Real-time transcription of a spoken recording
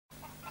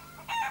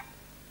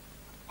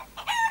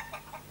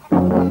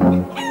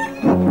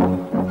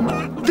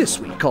This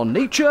week on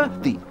Nature,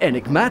 the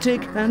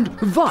enigmatic and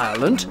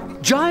violent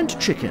giant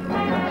chicken.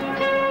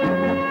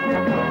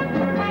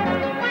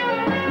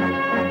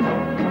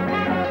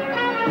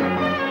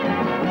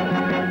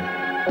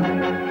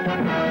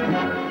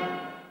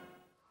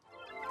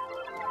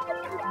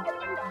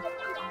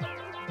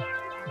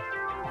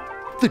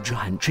 The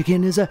giant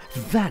chicken is a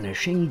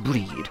vanishing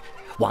breed.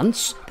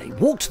 Once they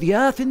walked the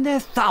earth in their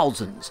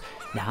thousands.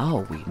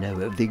 Now we know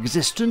of the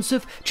existence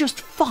of just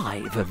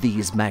 5 of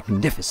these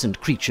magnificent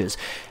creatures,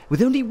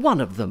 with only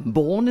one of them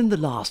born in the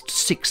last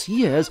 6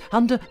 years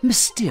under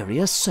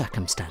mysterious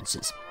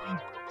circumstances.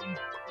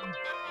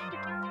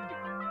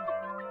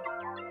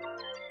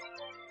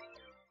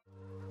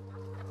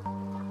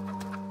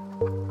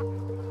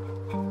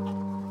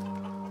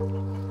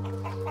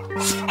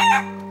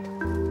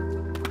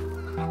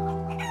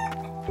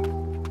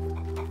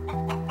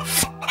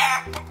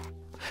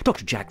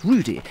 Dr. Jack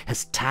Rudy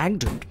has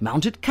tagged and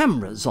mounted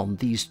cameras on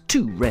these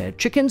 2 rare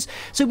chickens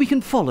so we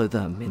can follow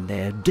them in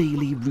their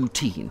daily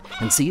routine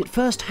and see at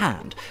first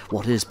hand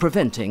what is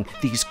preventing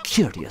these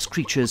curious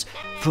creatures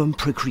from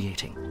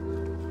procreating.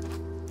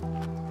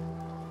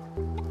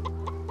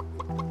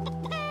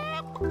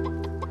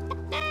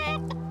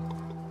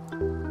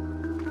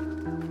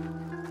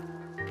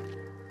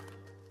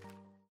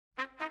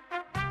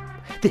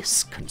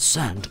 This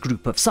concerned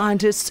group of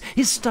scientists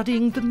is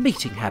studying the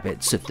mating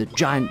habits of the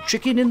giant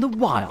chicken in the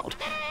wild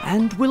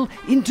and will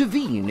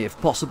intervene if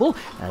possible,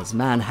 as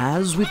man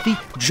has with the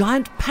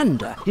giant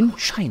panda in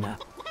China.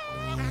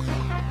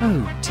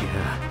 Oh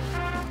dear.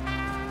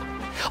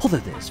 Although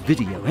there's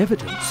video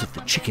evidence of the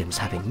chickens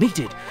having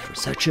mated,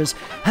 researchers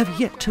have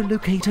yet to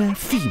locate a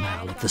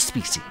female of the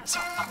species.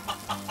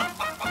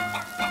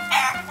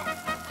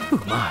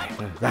 Oh my,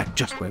 that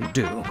just won't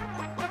do.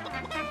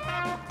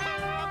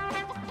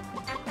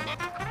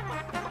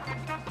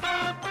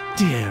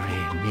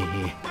 Dearie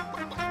me.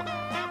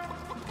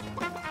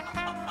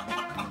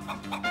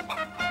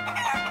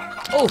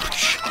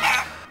 Ouch!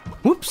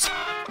 Whoops!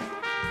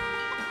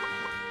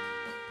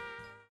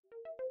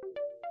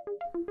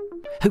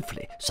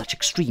 Hopefully, such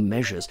extreme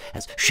measures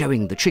as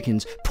showing the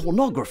chickens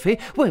pornography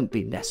won't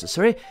be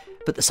necessary,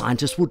 but the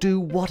scientists will do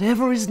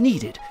whatever is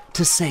needed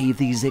to save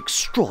these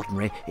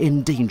extraordinary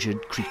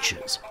endangered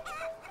creatures.